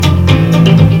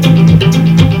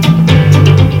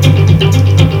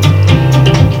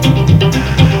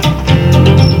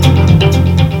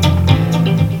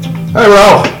Hi,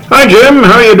 Ralph. Hi, Jim.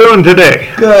 How are you doing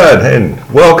today? Good, and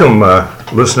welcome,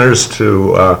 listeners,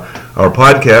 to our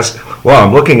podcast. Well,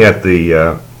 I'm looking at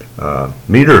the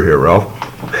meter here, Ralph.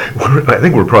 I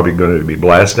think we're probably going to be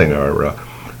blasting our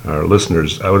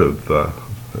listeners out of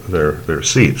their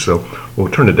seats. So we'll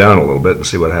turn it down a little bit and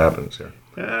see what happens here.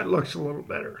 It looks a little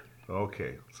better.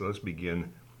 Okay, so let's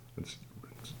begin.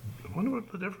 I wonder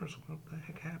what the difference. What the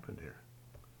heck happened here?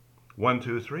 1,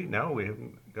 2, 3. Now we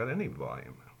haven't got any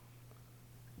volume.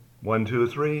 1, 2,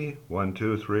 3. 1,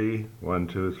 2, 3. 1,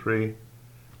 2, 3.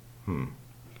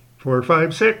 4,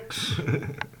 5, 6.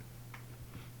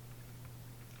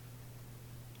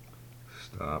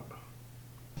 Stop.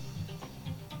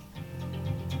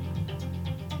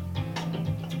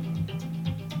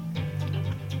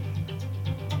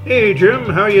 Hey, Jim.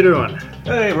 How you doing?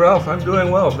 Hey, Ralph. I'm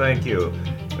doing well, thank you.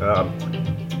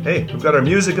 Hey, we've got our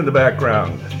music in the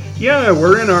background. Yeah,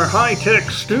 we're in our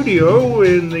high-tech studio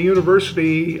in the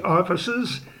university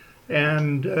offices,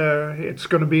 and it's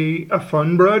going to be a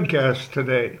fun broadcast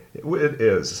today. It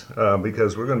is,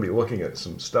 because we're going to be looking at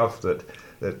some stuff that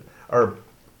our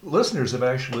listeners have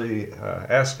actually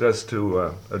asked us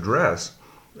to address.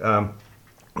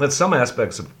 That's some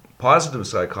aspects of positive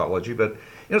psychology, but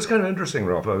it's kind of interesting,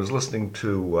 Ralph. I was listening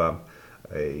to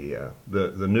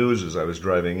the news as I was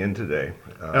driving in today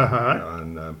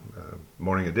on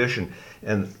Morning Edition,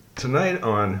 and tonight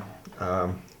on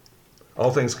All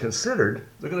Things Considered,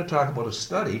 they're going to talk about a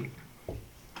study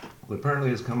that apparently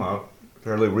has come out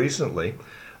fairly recently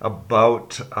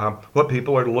about what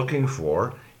people are looking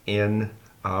for in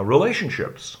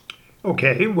relationships.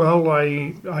 Okay, well,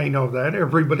 I know that.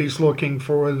 Everybody's looking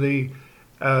for the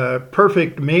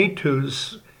perfect mate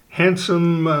who's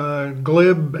handsome,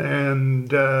 glib,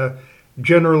 and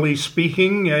generally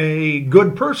speaking, a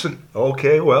good person.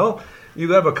 Okay, well, you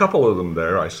have a couple of them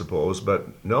there, I suppose, but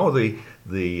no, the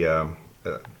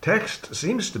text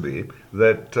seems to be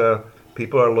that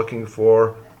people are looking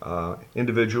for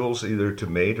individuals either to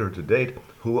mate or to date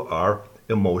who are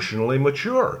emotionally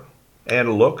mature,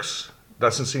 and looks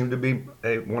doesn't seem to be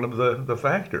one of the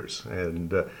factors,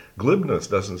 and glibness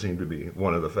doesn't seem to be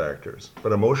one of the factors,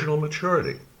 but emotional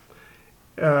maturity.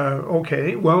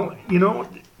 Okay, well,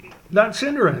 that's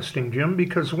interesting, Jim,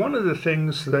 because one of the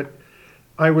things that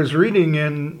I was reading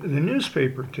in the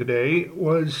newspaper today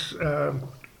was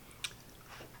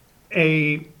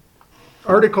a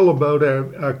article about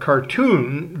a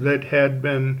cartoon that had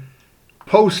been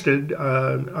posted,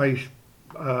 I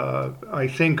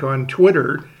think, on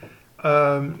Twitter,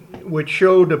 which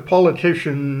showed a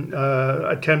politician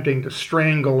attempting to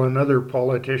strangle another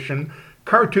politician.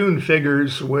 Cartoon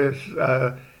figures with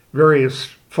various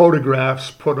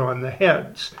photographs put on the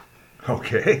heads.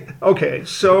 Okay,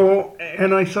 so,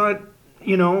 and I thought,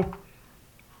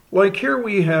 like here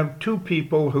we have two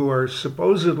people who are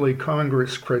supposedly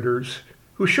Congress critters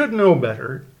who should know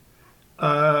better,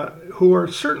 who are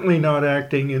certainly not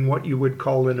acting in what you would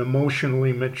call an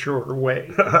emotionally mature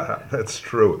way. That's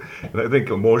true. And I think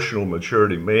emotional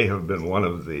maturity may have been one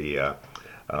of the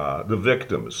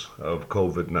victims of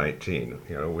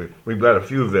COVID-19. We've got a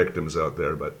few victims out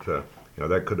there, but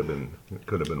that could have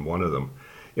been one of them.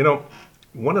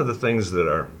 One of the things that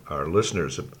our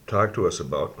listeners have talked to us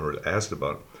about or asked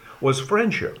about was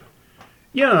friendship.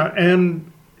 Yeah,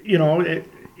 and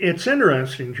it's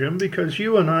interesting, Jim, because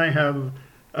you and I have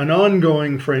an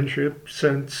ongoing friendship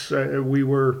since we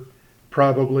were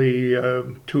probably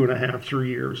 2.5, 3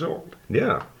 years old.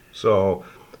 Yeah. So,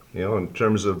 in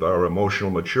terms of our emotional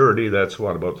maturity, that's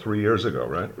about 3 years ago,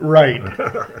 right? Right.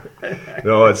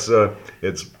 No, it's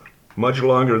much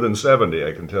longer than 70,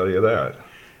 I can tell you that.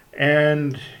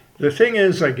 And the thing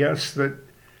is, I guess, that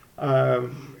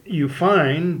you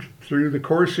find through the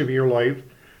course of your life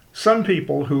some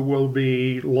people who will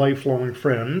be lifelong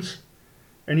friends,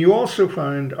 and you also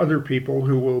find other people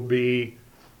who will be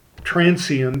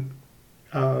transient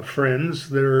friends.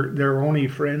 They're only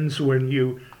friends when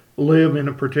you live in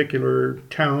a particular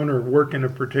town or work in a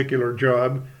particular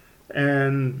job,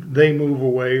 and they move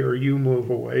away or you move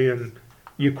away, and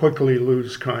you quickly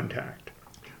lose contact.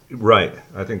 Right.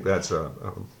 I think that's a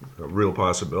real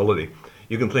possibility.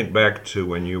 You can think back to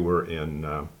when you were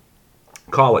in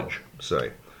college,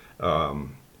 say.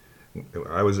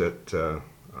 I was at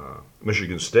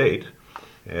Michigan State,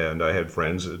 and I had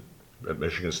friends at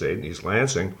Michigan State in East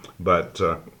Lansing, but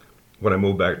when I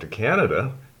moved back to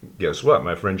Canada, guess what?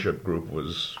 My friendship group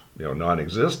was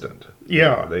non-existent.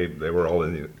 Yeah. They were all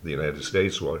in the United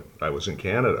States while I was in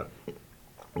Canada.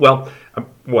 Well,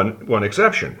 one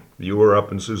exception. You were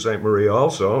up in Sault Ste. Marie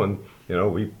also, and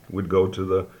we would go to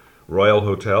the Royal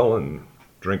Hotel and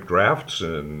drink drafts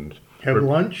and have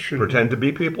lunch, and, Pretend to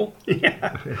be people?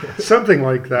 yeah, something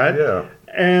like that. Yeah.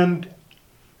 And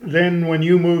then when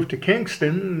you moved to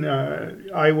Kingston,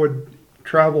 I would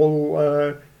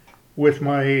travel with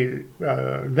my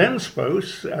then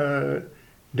spouse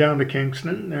down to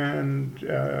Kingston,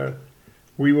 and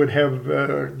we would have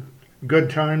good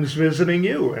times visiting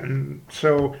you. And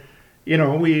so,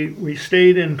 we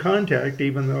stayed in contact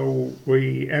even though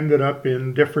we ended up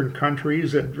in different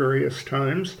countries at various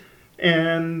times,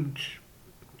 and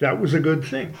that was a good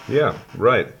thing. Yeah,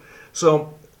 right.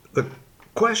 So the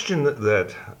question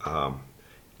that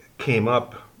came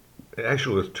up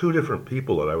actually with two different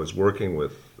people that I was working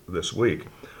with this week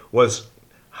was,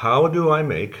 how do I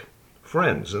make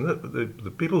friends? And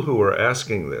the people who were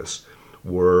asking this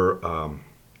were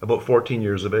about 14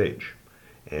 years of age.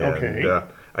 And Okay.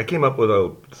 I came up with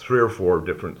 3 or 4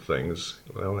 different things.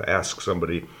 Ask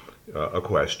somebody a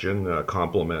question,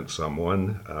 compliment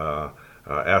someone,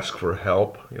 ask for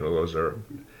help. Those are,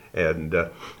 and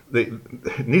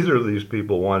neither of these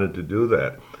people wanted to do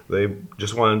that. They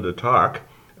just wanted to talk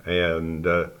and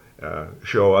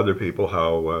show other people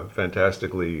how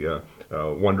fantastically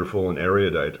wonderful and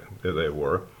erudite they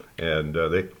were, and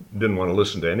they didn't want to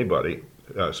listen to anybody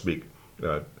speak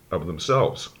of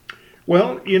themselves.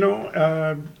 Well,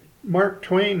 Mark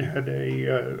Twain had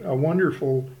a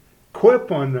wonderful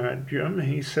quip on that, Jim.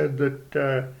 He said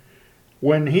that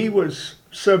when he was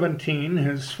 17,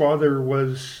 his father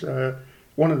was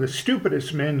one of the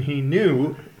stupidest men he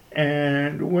knew.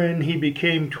 And when he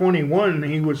became 21,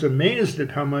 he was amazed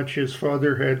at how much his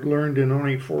father had learned in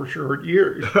only 4 short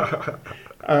years.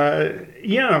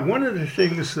 Yeah, one of the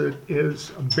things that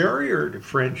is a barrier to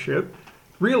friendship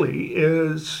really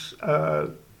is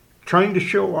trying to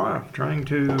show off, trying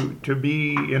to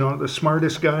be, the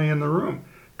smartest guy in the room.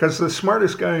 Because the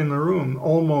smartest guy in the room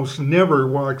almost never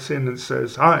walks in and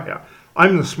says, "Hi,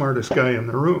 I'm the smartest guy in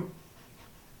the room."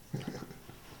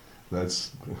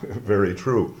 That's very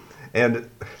true. And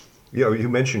you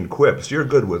mentioned quips. You're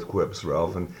good with quips,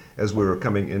 Ralph. And as we were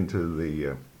coming into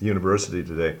the university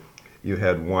today, you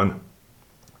had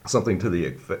something to the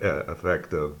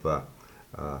effect of,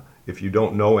 if you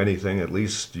don't know anything, at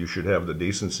least you should have the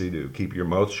decency to keep your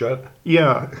mouth shut.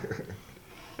 Yeah,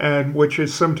 and which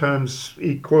is sometimes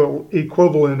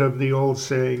equivalent of the old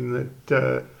saying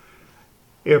that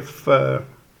if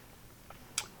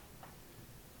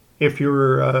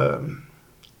you're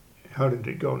how did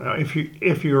it go now?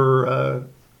 If you're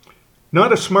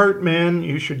not a smart man,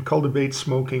 you should cultivate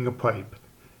smoking a pipe,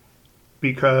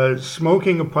 because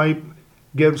smoking a pipe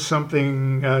gives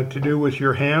something to do with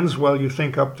your hands while you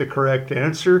think up the correct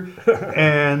answer,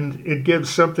 and it gives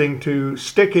something to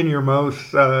stick in your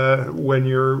mouth when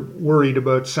you're worried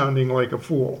about sounding like a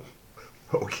fool.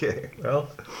 Okay. Well,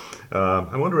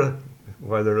 I wonder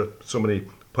why there are so many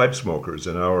pipe smokers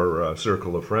in our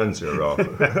circle of friends here, Ralph.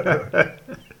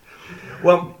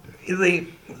 Well,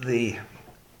 the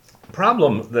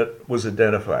problem that was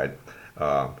identified,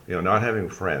 not having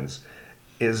friends,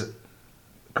 is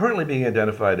currently being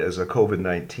identified as a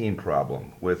COVID-19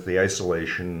 problem, with the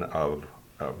isolation of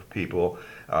people,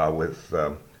 with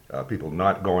people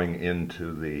not going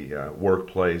into the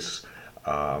workplace.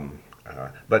 But,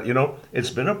 it's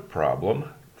been a problem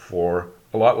for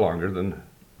a lot longer than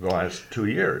the last 2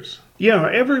 years. Yeah,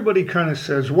 everybody kind of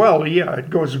says, well, yeah, it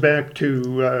goes back to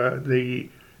the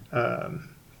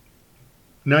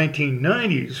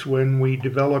 1990s when we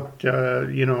developed,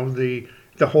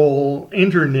 the whole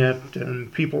internet,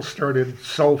 and people started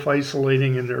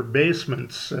self-isolating in their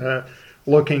basements,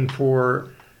 looking for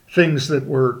things that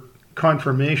were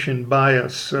confirmation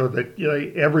bias, so that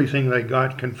everything they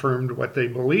got confirmed what they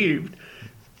believed.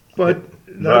 But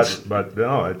but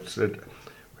no, it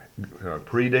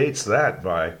predates that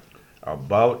by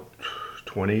about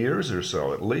 20 years or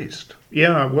so, at least.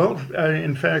 Yeah, well,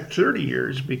 in fact, 30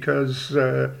 years, because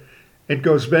it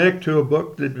goes back to a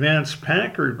book that Vance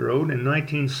Packard wrote in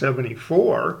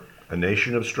 1974. A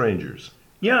Nation of Strangers.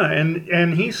 Yeah,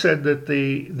 and he said that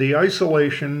the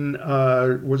isolation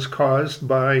was caused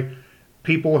by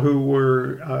people who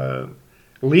were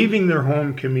leaving their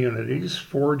home communities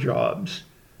for jobs.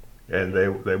 And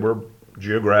they were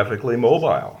geographically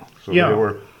mobile. So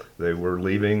Yeah. they were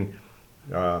leaving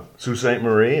Sault Ste.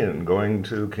 Marie and going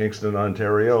to Kingston,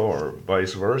 Ontario, or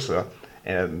vice versa.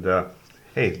 And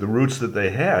hey, the roots that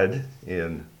they had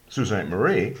in Sault Ste.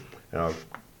 Marie,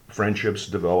 friendships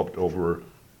developed over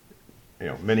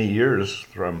many years,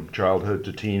 from childhood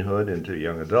to teenhood into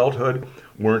young adulthood,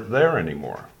 weren't there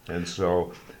anymore. And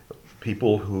so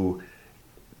people who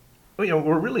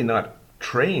were really not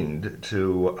trained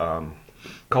to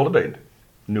cultivate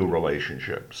new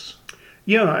relationships.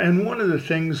 Yeah, and one of the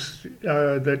things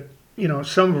that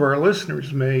some of our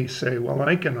listeners may say, well,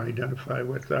 I can identify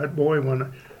with that. Boy,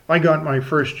 when I got my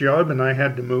first job and I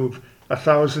had to move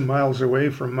 1,000 miles away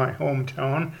from my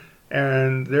hometown,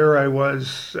 and there I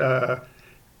was,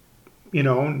 you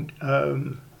know,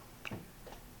 um,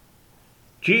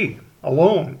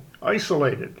 alone,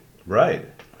 isolated. Right.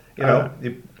 You Uh, know,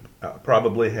 you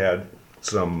probably had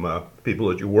some people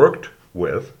that you worked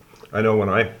with. I know when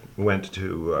I went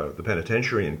to the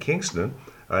penitentiary in Kingston,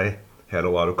 I had a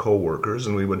lot of coworkers,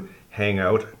 and we would hang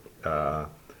out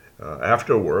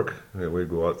after work. We'd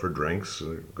go out for drinks,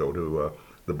 go to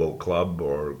the boat club,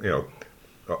 or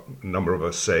a number of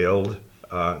us sailed.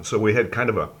 So we had kind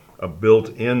of a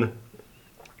built-in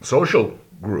social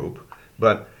group.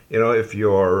 But if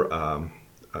you're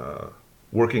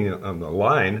working on the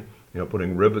line,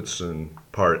 putting rivets in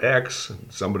part X, and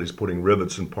somebody's putting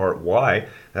rivets in part Y,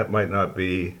 that might not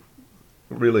be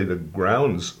really the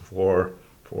grounds for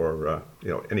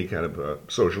any kind of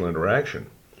social interaction.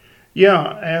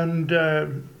 yeah, and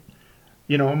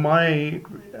my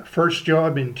first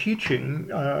job in teaching,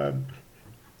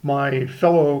 my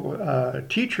fellow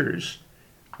teachers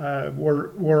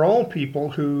were all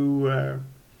people who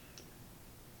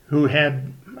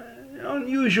had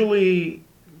unusually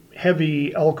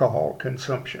heavy alcohol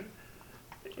consumption.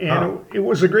 And it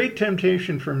was a great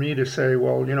temptation for me to say,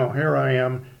 well, here I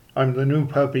am, I'm the new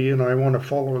puppy, and I want to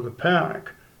follow the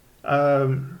pack.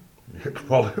 Um,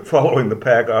 Following the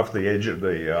pack off the edge of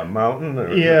the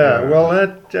mountain? yeah, well,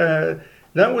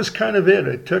 that was kind of it.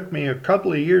 It took me a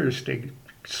couple of years to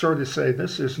sort of say,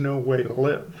 this is no way to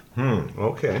live.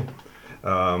 Okay.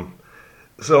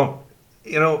 So,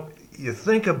 you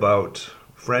think about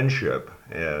friendship,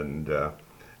 and,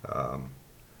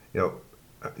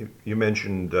 you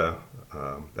mentioned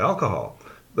alcohol.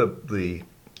 The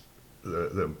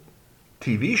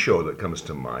TV show that comes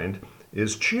to mind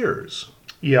is Cheers,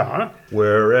 Yeah,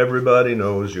 where everybody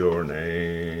knows your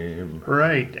name.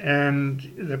 right. And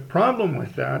the problem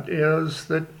with that is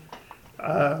that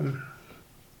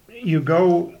you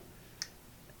go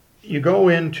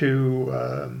into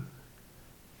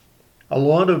a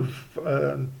lot of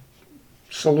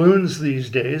saloons these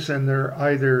days, and they're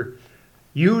either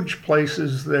huge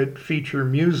places that feature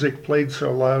music played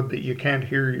so loud that you can't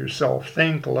hear yourself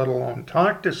think, let alone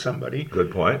talk to somebody,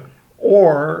 Good point.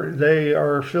 or they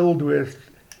are filled with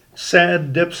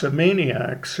sad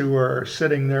dipsomaniacs who are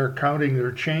sitting there counting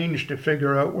their change to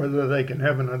figure out whether they can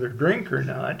have another drink or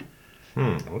not.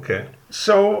 Okay.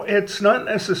 So it's not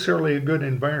necessarily a good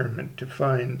environment to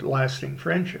find lasting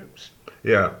friendships.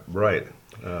 Yeah, right.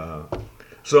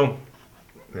 So,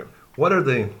 what are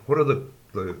the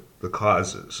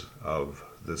causes of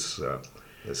this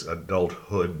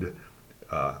adulthood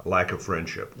lack of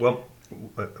friendship? Well,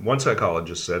 one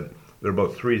psychologist said there are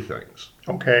about three things.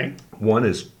 Okay, One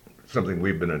is something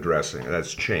we've been addressing, and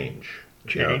that's change.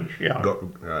 change,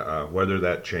 yeah. Whether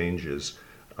that change is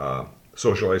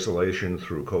social isolation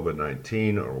through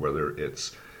COVID-19, or whether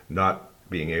it's not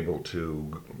being able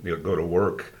to go to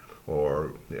work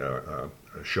or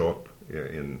show up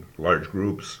in large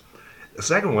groups. The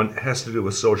second one has to do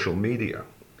with social media.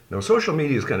 Now, social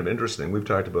media is kind of interesting. We've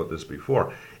talked about this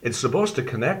before. It's supposed to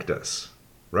connect us,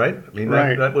 right? I mean,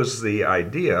 Right. that was the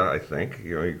idea, I think.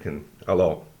 You can,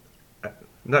 although I'm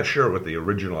not sure what the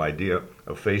original idea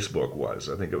of Facebook was.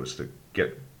 I think it was to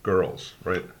get girls,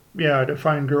 right? Yeah, to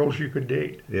find girls you could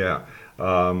date. Yeah.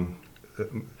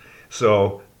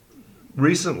 So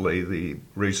recently, the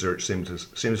research seems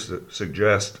to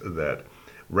suggest that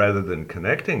rather than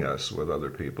connecting us with other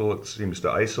people, it seems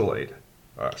to isolate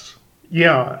us.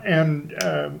 Yeah, and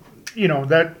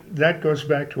that goes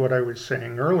back to what I was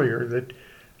saying earlier,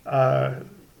 that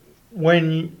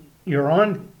when you're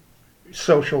on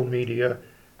social media,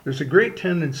 there's a great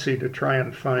tendency to try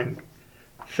and find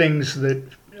things that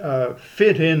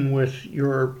fit in with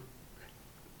your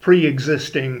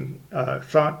pre-existing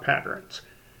thought patterns.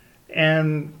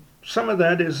 And some of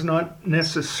that is not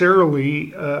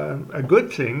necessarily a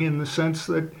good thing, in the sense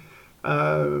that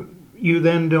you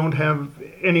then don't have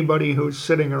anybody who's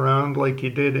sitting around like you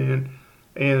did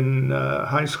in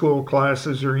high school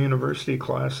classes or university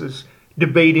classes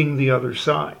debating the other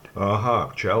side.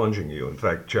 Challenging you. In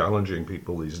fact, challenging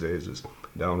people these days is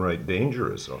downright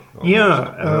dangerous. Almost.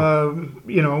 Yeah,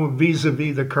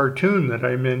 vis-a-vis the cartoon that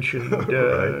I mentioned,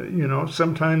 Right.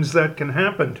 Sometimes that can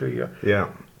happen to you.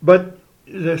 Yeah. But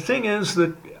the thing is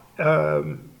that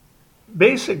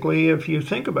basically, if you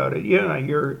think about it, yeah,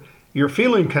 you're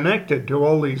feeling connected to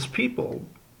all these people,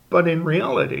 but in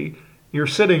reality, you're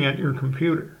sitting at your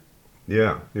computer.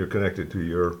 Yeah, you're connected to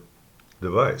your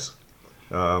device.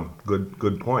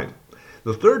 Good point.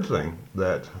 The third thing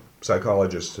that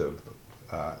psychologists have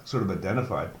sort of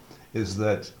identified is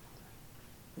that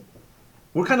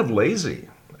we're kind of lazy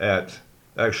at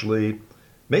actually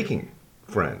making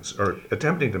friends or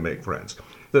attempting to make friends.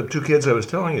 The two kids I was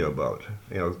telling you about,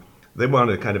 they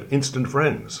wanted kind of instant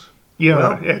friends.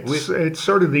 Yeah, Well, it's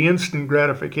sort of the instant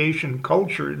gratification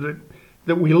culture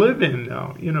that we live in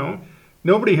now.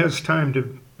 Nobody has time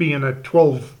to be in a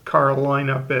 12-car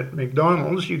lineup at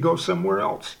McDonald's. You go somewhere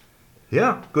else.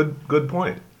 Yeah, good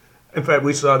point. In fact,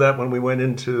 we saw that when we went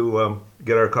in to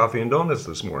get our coffee and donuts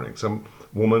this morning. Some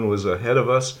woman was ahead of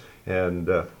us, and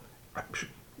the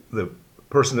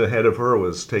person ahead of her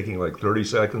was taking like 30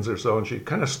 seconds or so, and she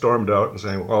kind of stormed out and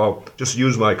saying, "Well, I'll just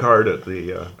use my card at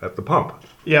the pump."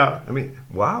 Yeah. I mean,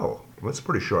 wow, that's a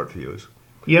pretty short fuse.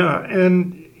 Yeah,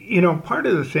 and part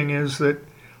of the thing is that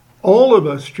all of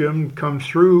us, Jim, come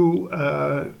through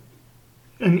an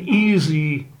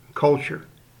easy culture.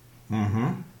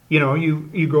 Mm-hmm.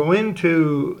 You go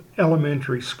into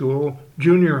elementary school,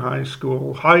 junior high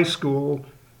school,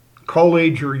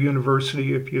 college or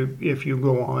university if you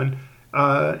go on,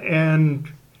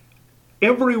 and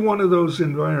every one of those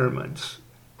environments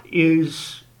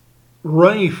is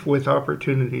rife with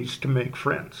opportunities to make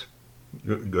friends.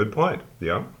 Good point.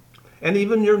 Yeah, and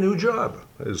even your new job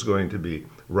is going to be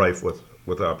rife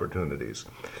with opportunities.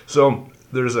 So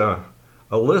there's a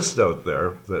list out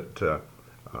there that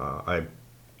I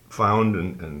found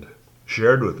and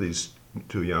shared with these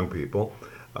two young people,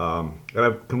 and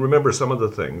I can remember some of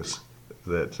the things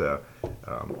that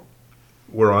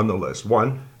were on the list.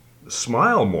 One,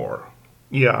 smile more.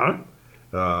 Yeah.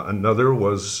 Another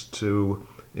was to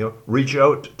reach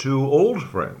out to old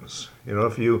friends.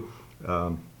 If you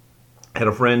had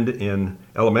a friend in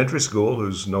elementary school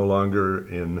who's no longer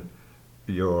in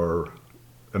your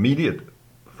immediate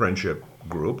friendship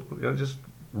group, just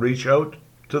reach out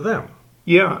to them.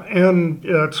 Yeah, and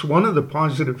that's one of the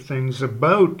positive things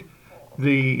about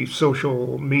the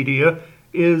social media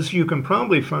is you can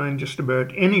probably find just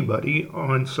about anybody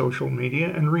on social media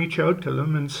and reach out to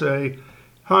them and say,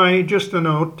 "Hi, just a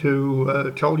note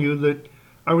to tell you that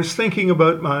I was thinking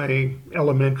about my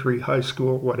elementary, high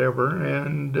school, whatever,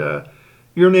 and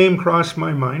your name crossed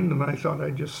my mind, and I thought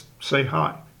I'd just say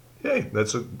hi." Hey,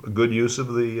 that's a good use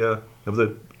of the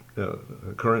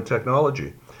current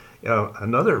technology.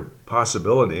 Another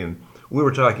possibility, and we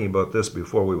were talking about this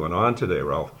before we went on today,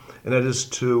 Ralph, and that is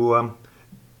to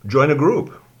join a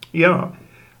group. Yeah,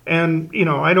 and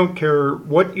I don't care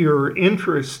what your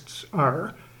interests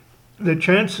are, the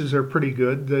chances are pretty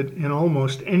good that in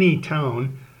almost any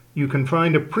town you can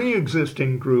find a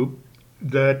pre-existing group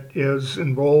that is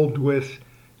involved with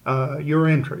your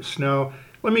interests. Now,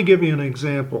 let me give you an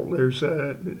example. There's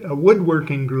a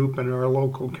woodworking group in our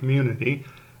local community,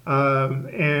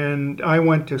 and I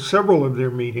went to several of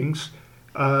their meetings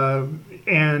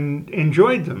and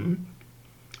enjoyed them,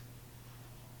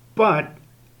 but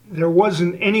there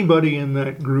wasn't anybody in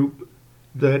that group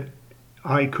that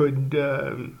I could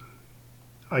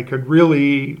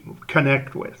really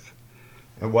connect with.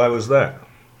 And why was that?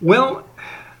 Well,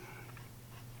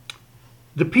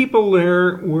 the people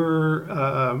there were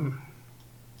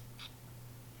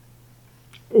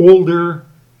older,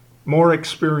 more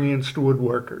experienced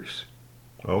woodworkers.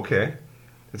 Okay.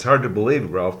 It's hard to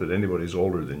believe, Ralph, that anybody's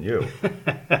older than you.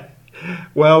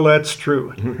 Well, that's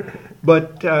true.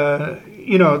 But,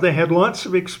 they had lots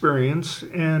of experience,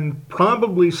 and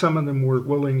probably some of them were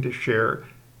willing to share.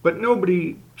 But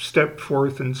nobody stepped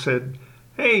forth and said,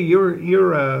 "Hey, you're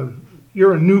a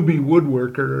newbie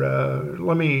woodworker.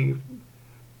 Let me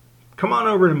come on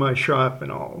over to my shop,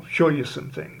 and I'll show you some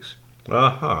things."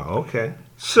 Uh-huh, okay.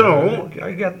 So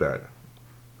I get that.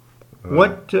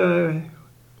 what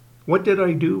did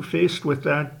I do faced with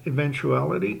that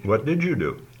eventuality? What did you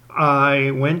do?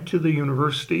 I went to the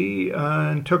university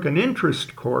and took an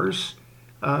interest course,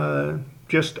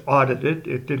 just audited.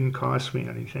 It didn't cost me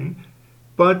anything,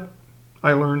 but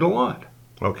I learned a lot.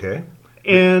 Okay.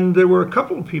 And there were a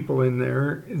couple of people in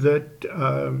there that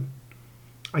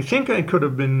I think I could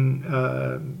have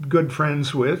been good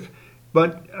friends with,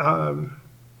 but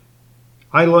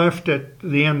I left at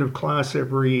the end of class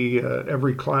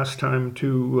every class time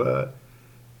to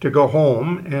go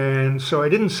home, and so I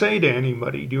didn't say to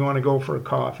anybody, "Do you want to go for a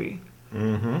coffee?"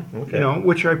 Mm-hmm. Okay.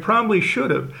 Which I probably should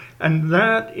have. And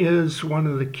that is one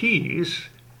of the keys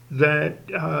that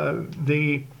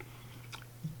the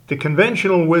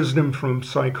conventional wisdom from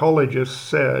psychologists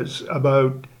says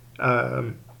about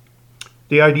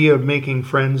the idea of making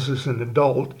friends as an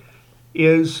adult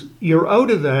is you're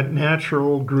out of that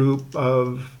natural group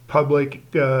of public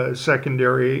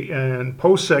secondary and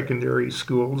post-secondary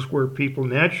schools where people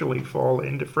naturally fall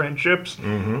into friendships,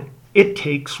 it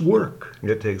takes work.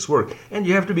 It takes work. And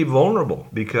you have to be vulnerable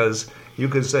because you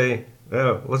could say,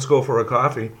 let's go for a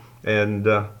coffee. And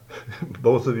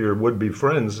both of your would-be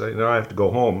friends say, no, I have to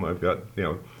go home. I've got,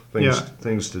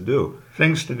 things to do.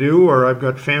 Things to do, or I've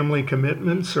got family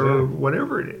commitments, or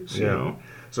whatever it is, you know.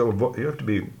 So you have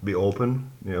to be open,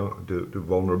 to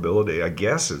vulnerability. I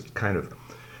guess it kind of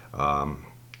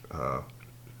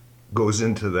goes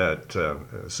into that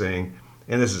saying,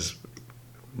 and this is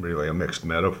really a mixed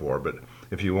metaphor, but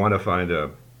if you want to find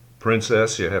a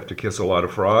princess, you have to kiss a lot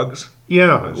of frogs.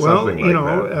 Yeah, well, Something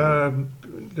like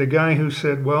the guy who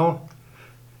said, well,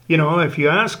 if you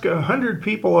ask 100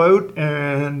 people out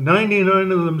and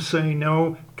 99 of them say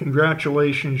no,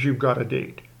 congratulations, you've got a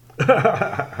date.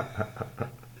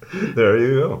 There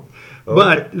you go. Okay.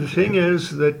 But the thing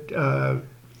is that,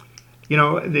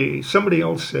 somebody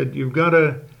else said you've got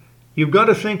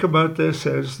to think about this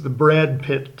as the Brad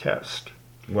Pitt test.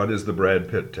 What is the Brad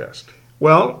Pitt test?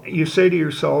 Well, you say to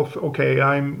yourself, okay,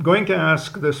 I'm going to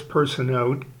ask this person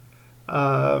out.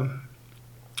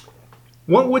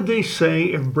 What would they say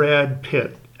if Brad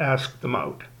Pitt asked them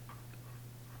out?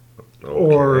 Okay.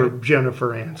 Or Jennifer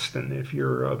Aniston, if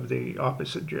you're of the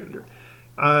opposite gender.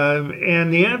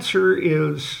 And the answer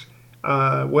is,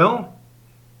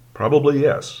 probably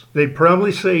yes. they'd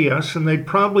probably say yes, and they'd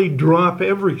probably drop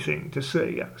everything to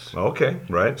say yes. Okay,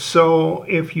 right. So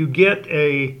if you get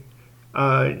a,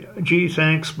 gee,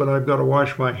 thanks, but I've got to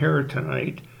wash my hair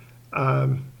tonight,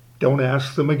 don't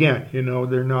ask them again.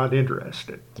 They're not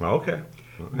interested. Okay.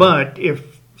 But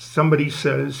if somebody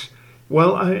says,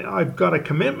 well, I've got a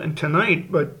commitment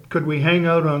tonight, but could we hang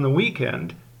out on the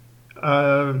weekend?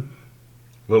 A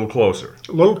little closer.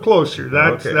 A little closer.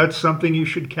 That's Okay. that's something you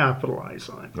should capitalize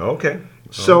on. Okay.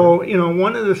 So,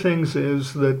 one of the things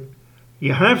is that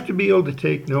you have to be able to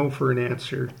take no for an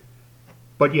answer,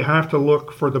 but you have to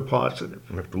look for the positive.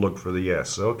 You have to look for the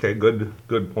yes. Okay, good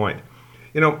point.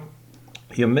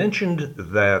 You mentioned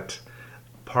that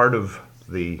part of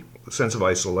the sense of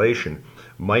isolation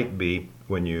might be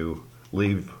when you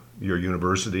leave your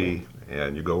university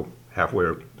and you go halfway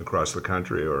across the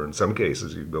country, or in some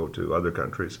cases you go to other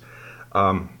countries.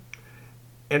 And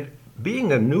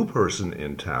being a new person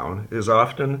in town is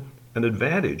often an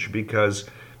advantage because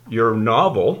you're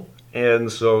novel,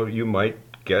 and so you might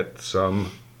get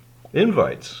some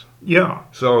invites. Yeah,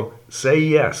 So say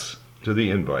yes to the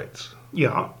invites,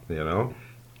 yeah.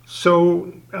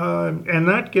 So, and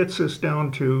that gets us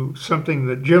down to something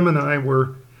that Jim and I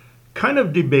were kind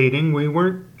of debating. We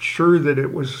weren't sure that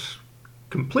it was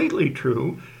completely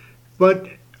true, but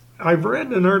I've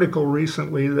read an article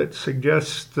recently that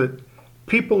suggests that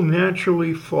people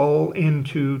naturally fall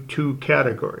into two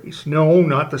categories. No,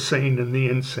 not the sane and the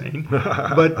insane,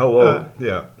 but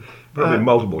yeah, probably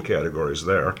multiple categories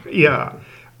there. yeah,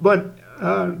 but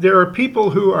there are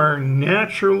people who are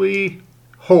naturally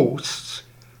hosts,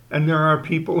 and there are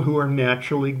people who are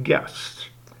naturally guests.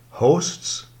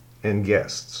 Hosts and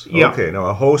guests. Yeah. Okay, now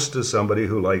a host is somebody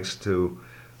who likes to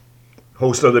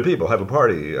host other people, have a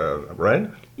party, right?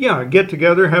 Yeah, get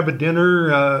together, have a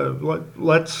dinner.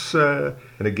 Let's And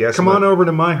a guest come on over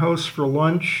to my house for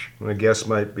lunch. And a guest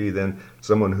might be then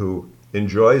someone who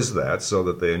enjoys that, so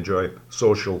that they enjoy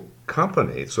social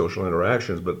company, social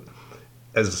interactions. But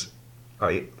as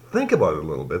I think about it a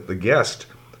little bit, the guest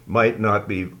might not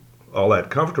be all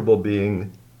that comfortable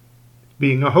being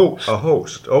Being a host. a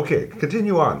host. Okay,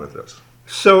 continue on with this.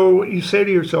 So you say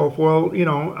to yourself, well,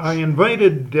 I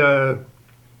invited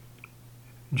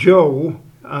Joe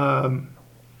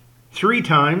 3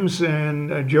 times,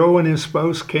 and Joe and his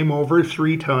spouse came over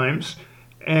 3 times,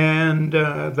 and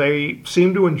they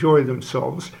seem to enjoy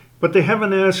themselves, but they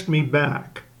haven't asked me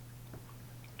back.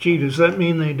 Gee, does that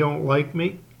mean they don't like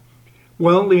me?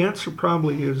 Well, the answer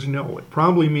probably is no. It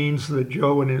probably means that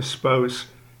Joe and his spouse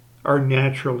are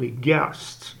naturally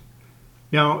guests.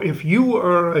 Now, if you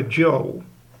are a Joe,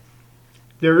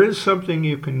 there is something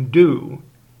you can do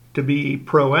to be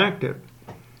proactive,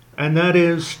 and that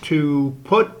is to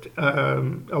put a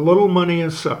little money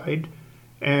aside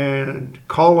and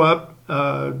call up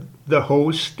the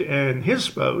host and his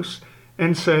spouse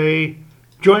and say,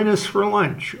 join us for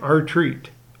lunch, our treat.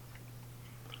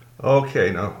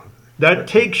 Okay, now. That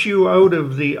takes you out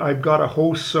of the I've got to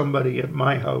host somebody at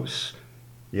my house.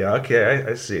 Yeah, okay,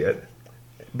 I see it.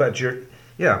 But you're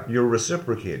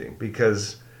reciprocating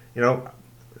because,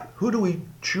 who do we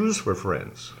choose for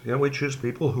friends? We choose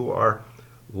people who are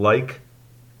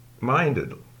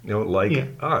like-minded, like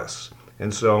us.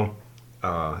 And so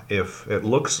if it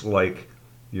looks like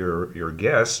your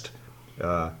guest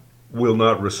will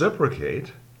not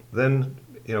reciprocate, then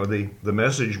the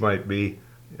message might be,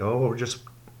 we're just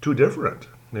too different.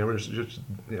 We're just,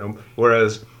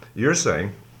 whereas you're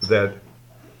saying that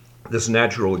this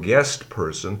natural guest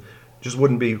person just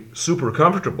wouldn't be super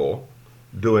comfortable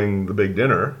doing the big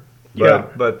dinner,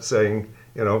 but saying,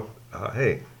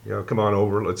 hey, come on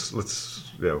over, let's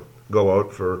go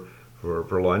out for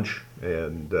lunch,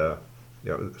 and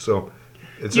so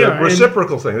it's a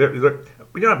reciprocal thing.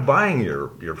 You're not buying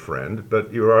your friend,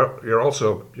 but you're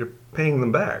also paying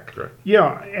them back, right?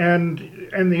 Yeah,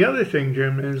 and the other thing,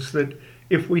 Jim, is that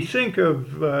if we think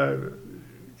of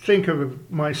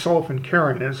myself and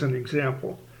Karen as an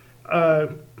example,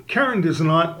 Karen does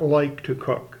not like to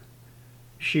cook.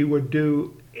 She would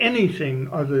do anything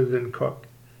other than cook.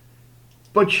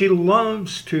 But she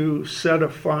loves to set a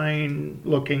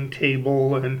fine-looking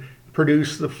table and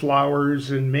produce the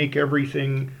flowers and make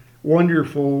everything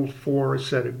wonderful for a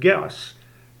set of guests.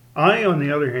 I, on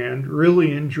the other hand,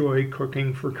 really enjoy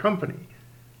cooking for company.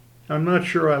 I'm not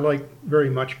sure I like very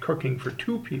much cooking for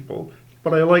two people,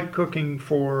 but I like cooking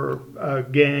for a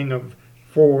gang of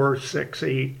 4, 6,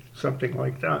 8, something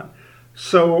like that.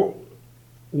 So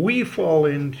we fall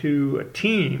into a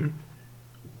team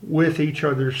with each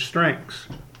other's strengths.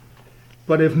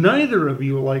 But if neither of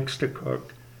you likes to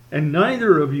cook, and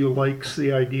neither of you likes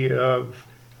the idea of,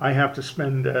 I have to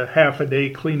spend half a day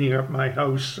cleaning up my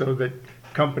house so that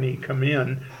company come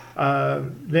in,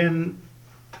 then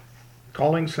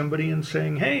calling somebody and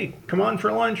saying, hey, come on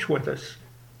for lunch with us,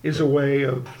 is a way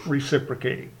of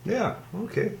reciprocating. Yeah,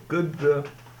 okay, good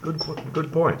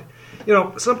point.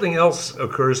 Something else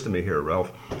occurs to me here,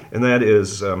 Ralph, and that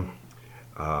is,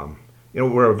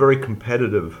 we're a very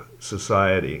competitive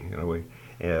society,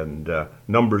 and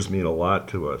numbers mean a lot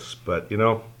to us. But,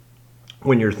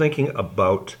 when you're thinking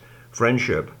about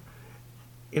friendship,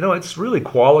 it's really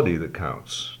quality that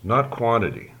counts, not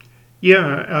quantity.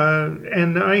 Yeah,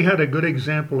 and I had a good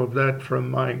example of that from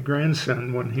my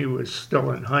grandson when he was still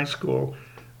in high school,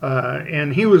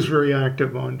 and he was very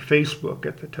active on Facebook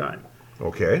at the time.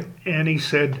 Okay. And he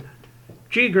said,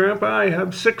 gee, Grandpa, I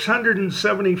have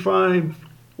 675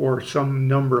 or some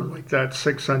number like that,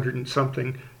 600 and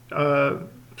something,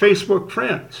 Facebook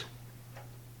friends.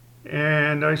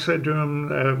 And I said to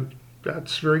him,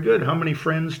 that's very good. How many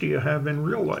friends do you have in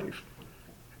real life?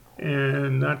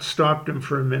 And that stopped him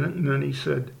for a minute, and then he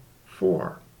said,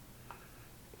 4.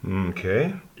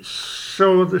 Okay.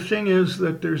 So the thing is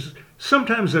that there's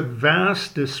sometimes a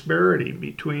vast disparity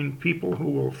between people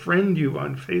who will friend you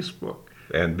on Facebook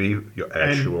and be your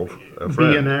actual friend.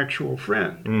 Be an actual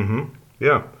friend. Mm-hmm.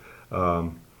 Yeah.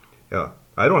 Yeah.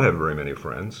 I don't have very many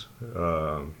friends.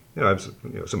 I have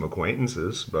some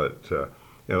acquaintances, but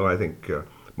I think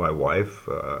my wife,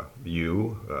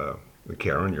 you,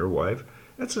 Karen, your wife,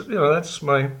 that's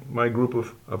my group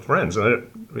of friends, and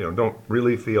I don't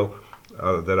really feel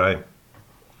that I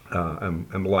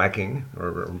am lacking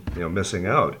or missing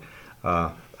out.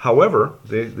 However,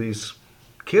 these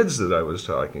kids that I was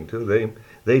talking to,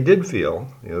 they did feel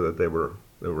that they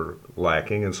were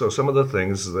lacking, and so some of the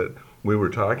things that we were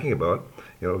talking about,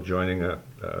 joining a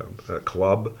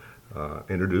club,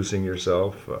 introducing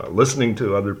yourself, listening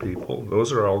to other people,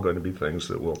 those are all going to be things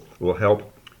that will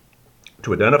help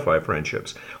to identify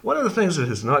friendships. One of the things that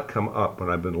has not come up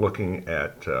when I've been looking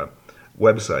at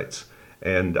websites,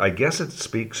 and I guess it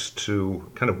speaks to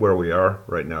kind of where we are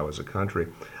right now as a country,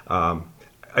 I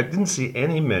didn't see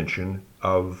any mention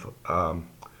of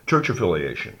church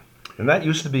affiliation. And that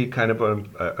used to be kind of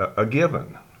a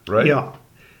given, right? Yeah.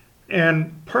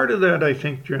 And part of that, I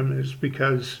think, Jim, is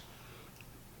because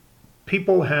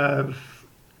people have,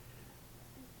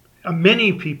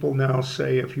 many people now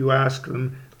say, if you ask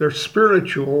them, they're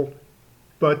spiritual,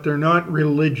 but they're not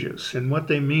religious. And what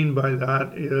they mean by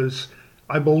that is,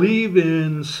 I believe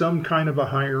in some kind of a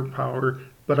higher power,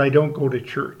 but I don't go to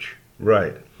church.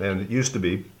 Right. And it used to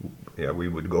be, we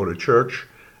would go to church,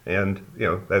 and,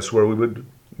 that's where we would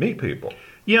meet people.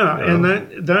 Yeah, and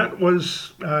that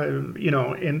was,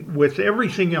 and with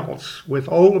everything else, with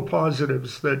all the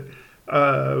positives that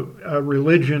a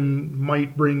religion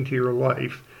might bring to your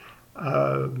life,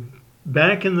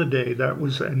 back in the day, that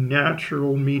was a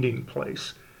natural meeting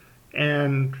place.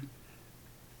 And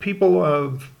people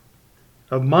of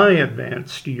my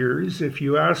advanced years, if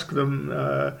you ask them,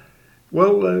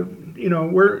 where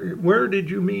did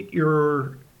you meet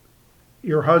your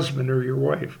husband or your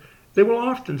wife? They will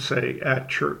often say at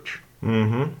church.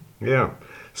 Mm-hmm. Yeah.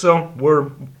 So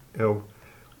we're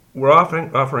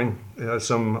offering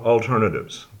some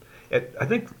alternatives. I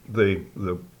think the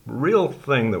real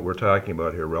thing that we're talking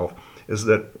about here, Ralph, is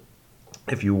that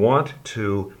if you want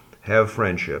to have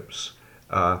friendships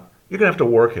you're going to have to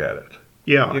work at it.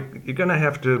 Yeah. You're going to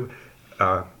have to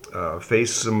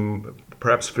face some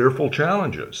perhaps fearful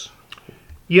challenges.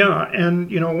 Yeah,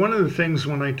 and one of the things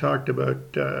when I talked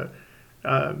about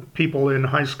people in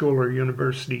high school or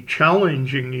university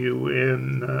challenging you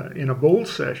in a bowl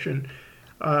session,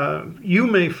 you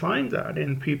may find that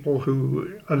in people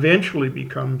who eventually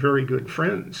become very good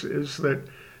friends, is that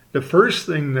the first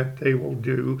thing that they will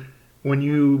do when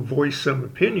you voice some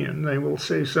opinion, they will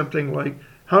say something like,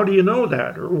 "How do you know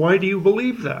that?" or "Why do you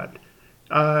believe that?"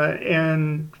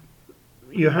 And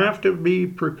you have to be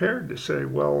prepared to say,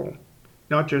 well,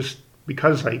 not just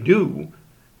because I do,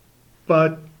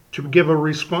 but to give a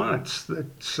response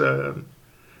that's,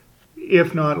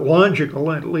 if not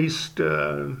logical, at least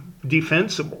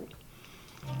defensible.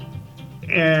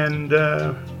 And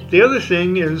the other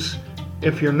thing is,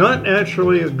 if you're not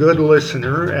naturally a good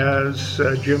listener, as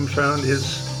Jim found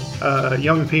his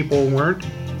young people weren't,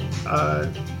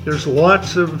 there's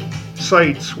lots of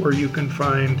sites where you can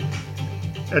find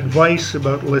advice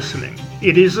about listening.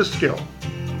 It is a skill.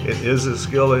 It is a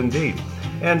skill indeed.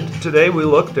 And today we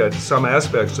looked at some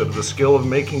aspects of the skill of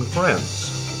making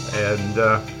friends. And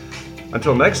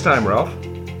until next time, Ralph,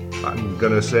 I'm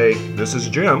going to say this is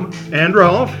Jim. And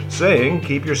Ralph. Saying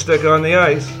keep your stick on the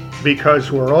ice.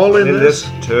 Because we're all in this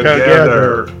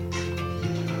together.